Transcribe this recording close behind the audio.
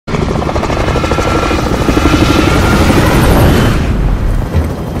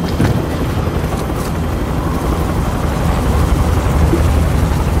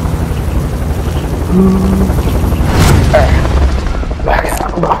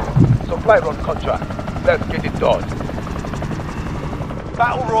payroll contract. Let's get it done.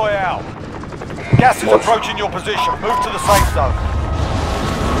 Battle Royale. Gas is approaching your position. Move to the safe zone.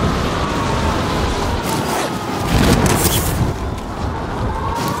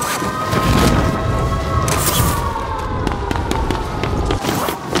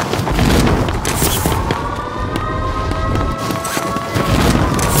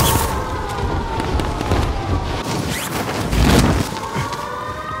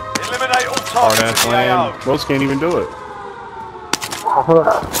 Eliminate all targets in the AO. Most can't even do it. Okay.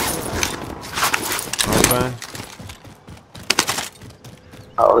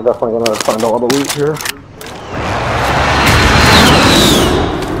 Oh, we're definitely gonna find a lot of loot here.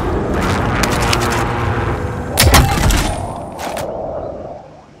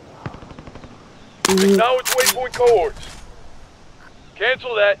 Acknowledge waypoint cohorts.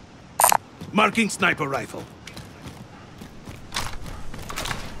 Cancel that. Marking sniper rifle.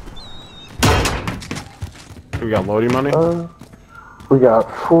 We got loading money? We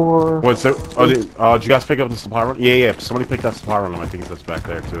got 4. What's it? Oh, did you guys pick up the supply run? Yeah. Somebody picked that supply run. I think it's back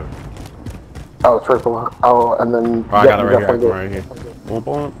there too. Oh, triple. Oh, and then. Oh, I got it right here. Boom,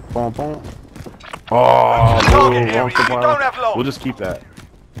 boom, boom, boom. Oh, boom, wrong supply. We'll just keep that.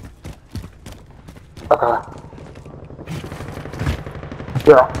 Okay.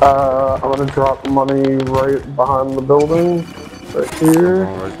 Yeah, I'm gonna drop money right behind the building. Right here.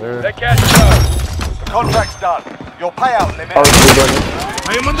 Right there. That cash is out. The contract's done. Your payout limit. I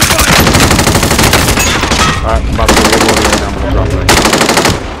am under fire. Alright, I'm about to go right now. I'm gonna drop it.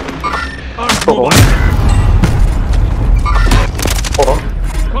 Hold on.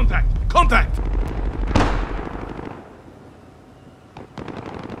 Contact!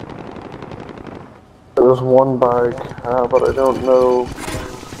 There's one bike, but I don't know.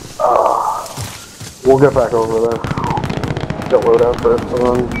 We'll get back over there. Get load out first, and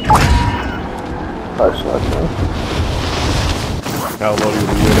then. Nice. Got a load of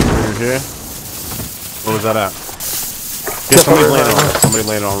the here. Where was that at? Yeah, somebody landed on it. Somebody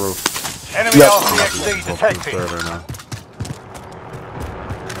landed on roof. Enemy RCXD detected.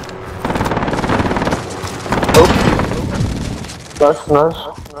 Nice.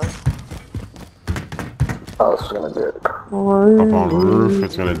 Oh, this is gonna get Up on the roof,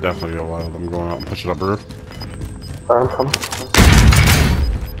 it's gonna definitely go wild. I'm going out and push it up the roof. I'm coming.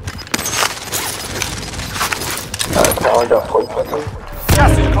 Alright, now I got full second.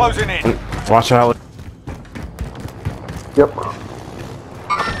 Gas is closing in. Watch out. Yep.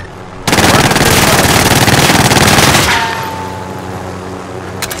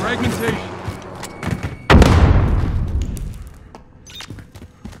 Fragmentation.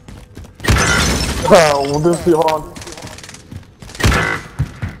 We'll just be on.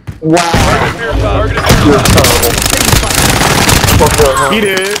 Wow. You're terrible. Let's go. He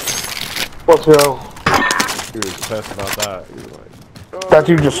did. Let's go. He was pissed about that. He was like, That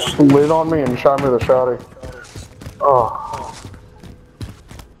dude just slid on me and shot me with a shotty. Oh.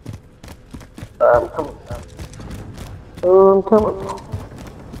 I'm coming.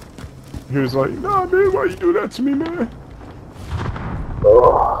 he was like, nah, man, why you do that to me, man?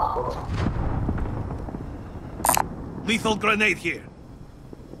 Oh. Lethal grenade here.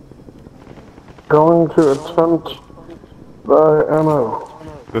 Going to attempt the ammo.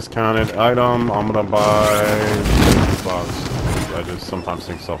 Discounted item. I'm gonna buy box. I just sometimes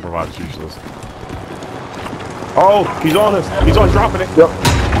think self-revive's useless. Oh, he's on us. He's on dropping it. Yep.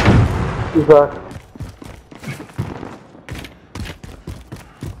 He's back.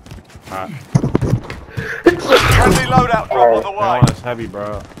 Friendly loadout drop on the way. It's heavy,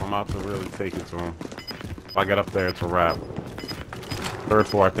 bro. I'm about to really take it to him. If I get up there, it's a wrap. Third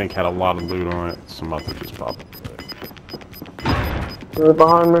floor, I think, had a lot of loot on it, so I'm about to just pop it. They're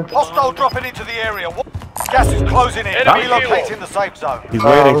behind me. Hostile dropping into the area. Gas is closing in. Relocating the safe zone. He's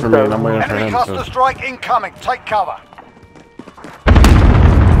waiting for me, and I'm waiting for Enemy him. cluster strike incoming. Take cover.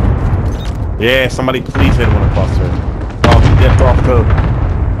 Yeah, somebody please hit him with a cluster. Oh, he dipped off too.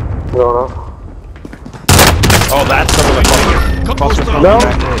 No. Oh, that's some of the cluster. No.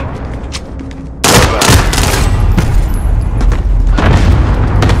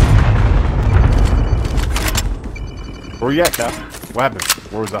 Where you at, Cap? What happened?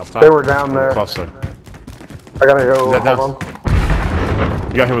 Where was that? They were down there. Cluster. I gotta go. Is that down? Hold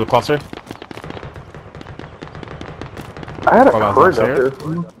on. You got hit with a cluster? I had a Hold on, crit up here.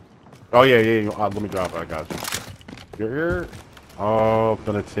 there. Oh yeah. Let me drop it. I got you. You're here. Oh,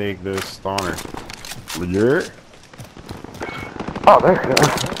 gonna take this stoner. You're. Oh, there you go.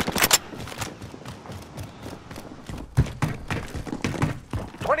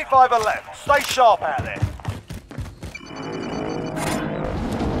 $25 left. Stay sharp out there.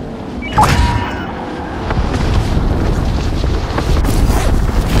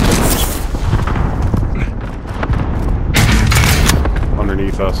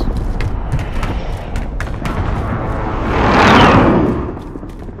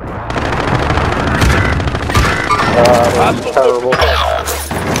 Hostile terrible.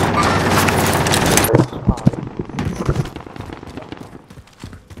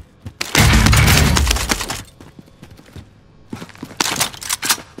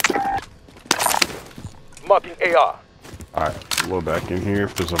 Marking AR. Alright, load back in here.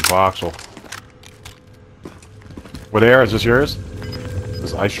 If there's a voxel. What AR? Is this yours?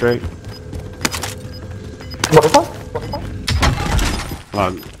 This ice straight? What is that?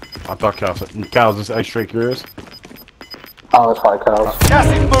 I thought Cal said, Cal, is this ice straight yours? Oh, it's 5 cows. Gas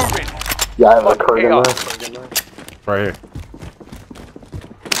is moving. Yeah, I have a crate in there. Right here.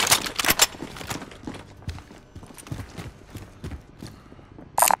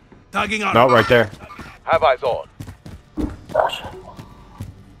 Tagging armor. No, right there. Have eyes on. Gosh.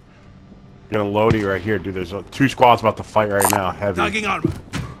 Gonna load you right here, dude. There's 2 squads about to fight right now. Heavy. Tagging armor.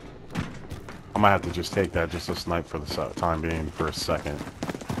 I might have to just take that just to snipe for the time being for a second.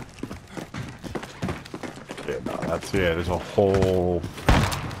 Yeah, no, that's it. There's a whole.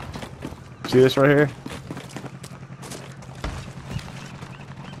 See this right here?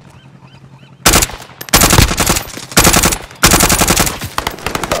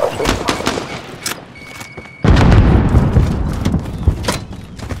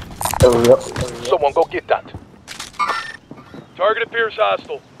 Oh, yep. Someone go get that. Target appears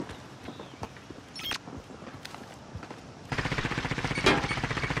hostile.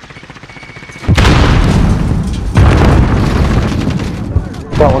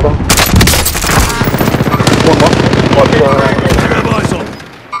 Got one down. One more. Grab eyes on.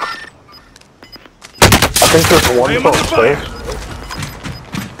 I think there's one I am still under fire. upstairs.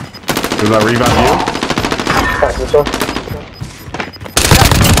 Does that rebound you? I think so.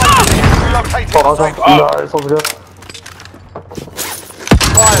 Relocating Hold on, the safe hold on. Nice, let's go.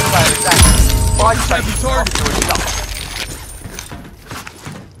 Fire sale is active. Buy Tagging safe. target. To its dump.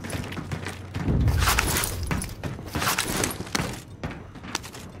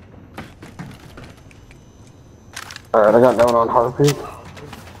 Alright, I got down on Harpy.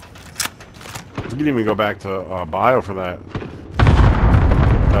 You can even go back to bio for that.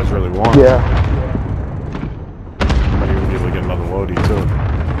 That's really one. Yeah. Might even be able to get another loadie too.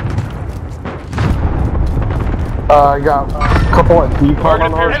 I got a couple at decon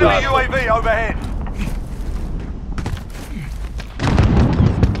on Harpy. Enemy UAV overhead.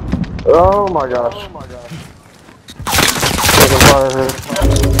 Oh my gosh. Taking fire here.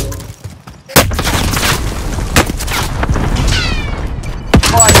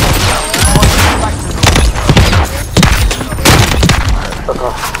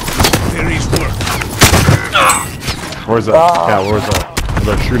 There is work. Where's that? Yeah, where's that?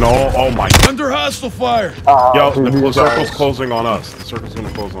 They're shooting all. Oh my. Under hostile fire. Yo, dude, the these circle's guys. closing on us. The circle's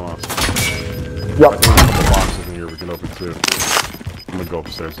gonna close on us. Yep. There's a couple boxes in here we can open too. I'm gonna go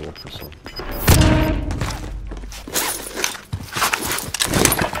upstairs and look for some.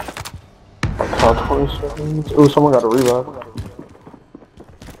 About 20 seconds. Ooh, someone got a revive.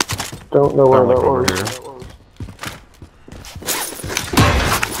 Don't know where Sound like that over was. here.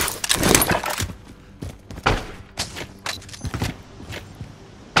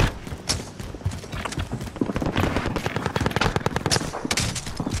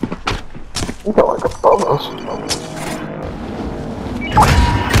 You got like above us.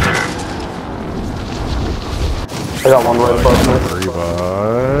 I got one right above me.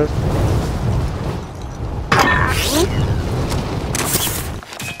 Revive.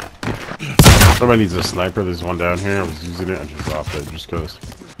 Somebody needs a sniper. There's one down here. I was using it. I just dropped it just because.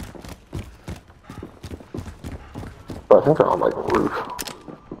 But I think they're on like the roof.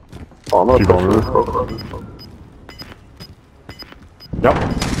 Oh, I'm gonna Keep push on the roof. roof. Yep.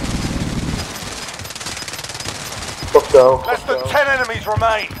 Let's go. Less than 10 enemies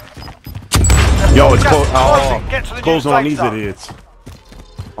remain. Yo, it's Gas close. is Oh, closing. Get to the new closing on safe these zone. idiots.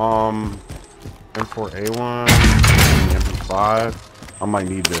 M4A1, MP5. I might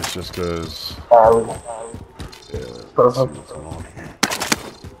need this just because. Yeah, let's see what's going on here.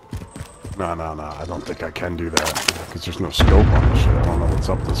 No. I don't think I can do that because there's no scope on this shit. I don't know what's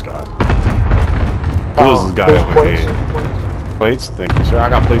up with this guy. Who is this guy there's over plates. here? Plates? Thank you, sir. I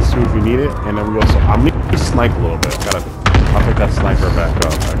got plates too if we need it. And then we also. I'm need to snipe a little bit. I'll take that sniper back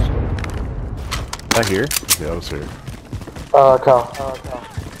up, actually. Is that here? Yeah, it was here. Kyle.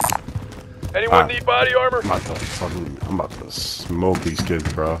 Anyone need body armor? I'm about to smoke these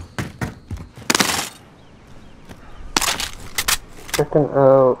kids, bro. Checking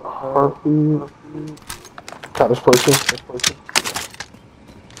out Harpy. Got this place.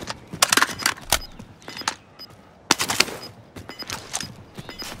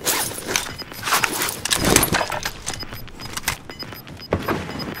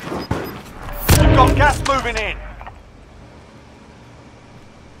 You've got gas moving in.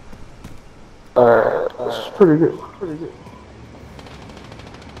 Alright, this is pretty good. Pretty good.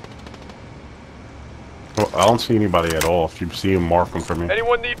 Well, I don't see anybody at all. If you see him, mark them for me.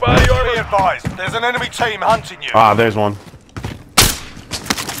 Anyone need body Be armor? advised, there's an enemy team hunting you. Ah, there's one.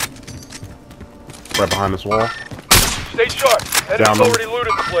 Right behind this wall. Stay sharp. Down Enemy's them. already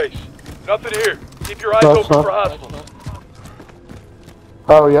looted the place. Nothing here. Keep your eyes That's open not- for hostiles.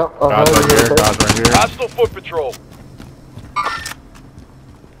 Oh, yep. Guys right here, guys right here. Hostile foot patrol.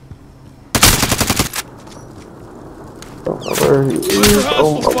 Don't know where he is.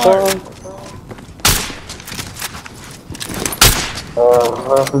 Oh, hostile my God. I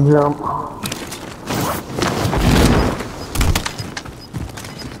have to jump.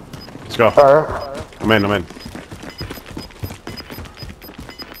 Let's go. Alright. I'm in. I'm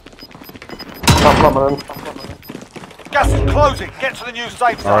coming in. Gas is closing. Get to the new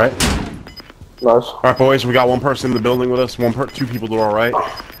safe zone. Alright. Nice. Alright, boys, we got one person in the building with us. Two people to our right.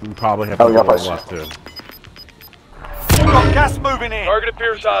 We probably have Oh, people yeah, to the left, too. We've got gas moving in. Target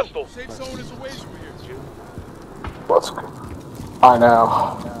appears hostile. Safe zone is away from here. Let's go. I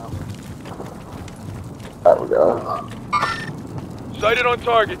know. There we go. Sighted on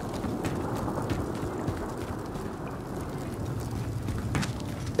target.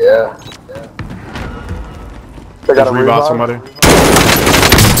 Yeah. They got Just a revive revive. somebody.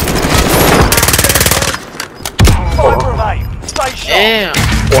 Five remain. Stay sharp. Damn.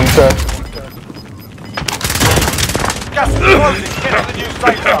 One set. Gas is closing. Get to the new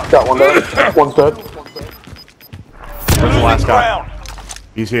safe zone. Got one dead. One set. Where's the last guy? Ground.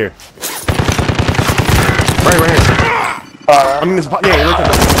 He's here. Right here. I mean, this. Yeah, look at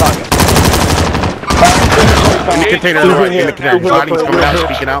this. In the container, right, in the container. He's hiding, he's coming out,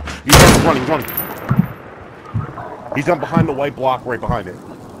 speaking out. He's running. He's up behind the white block, right behind it.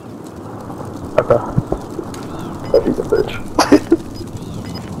 Okay. But he's a bitch.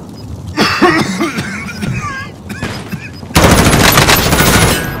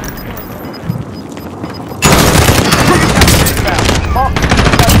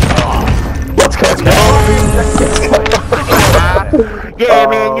 Let's go. Yeah,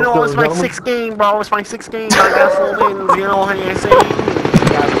 man, you know, it's my sixth game, bro. It's my sixth game. I got 4 wins, you know what I'm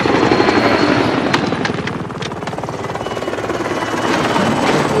saying?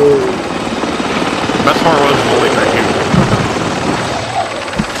 Best part was the lake right here.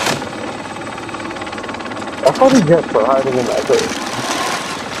 That's what he gets for hiding in that cave.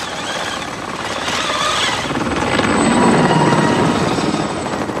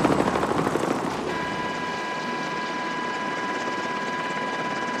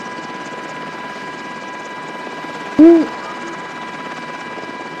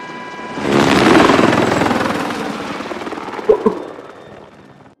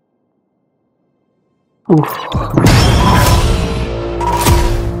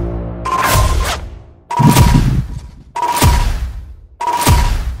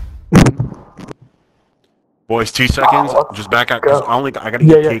 Boys, 2 seconds. Just back out. 'Cause I gotta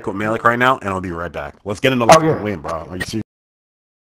get cake with Malik right now, and I'll be right back. Let's get another win, bro. Are you serious?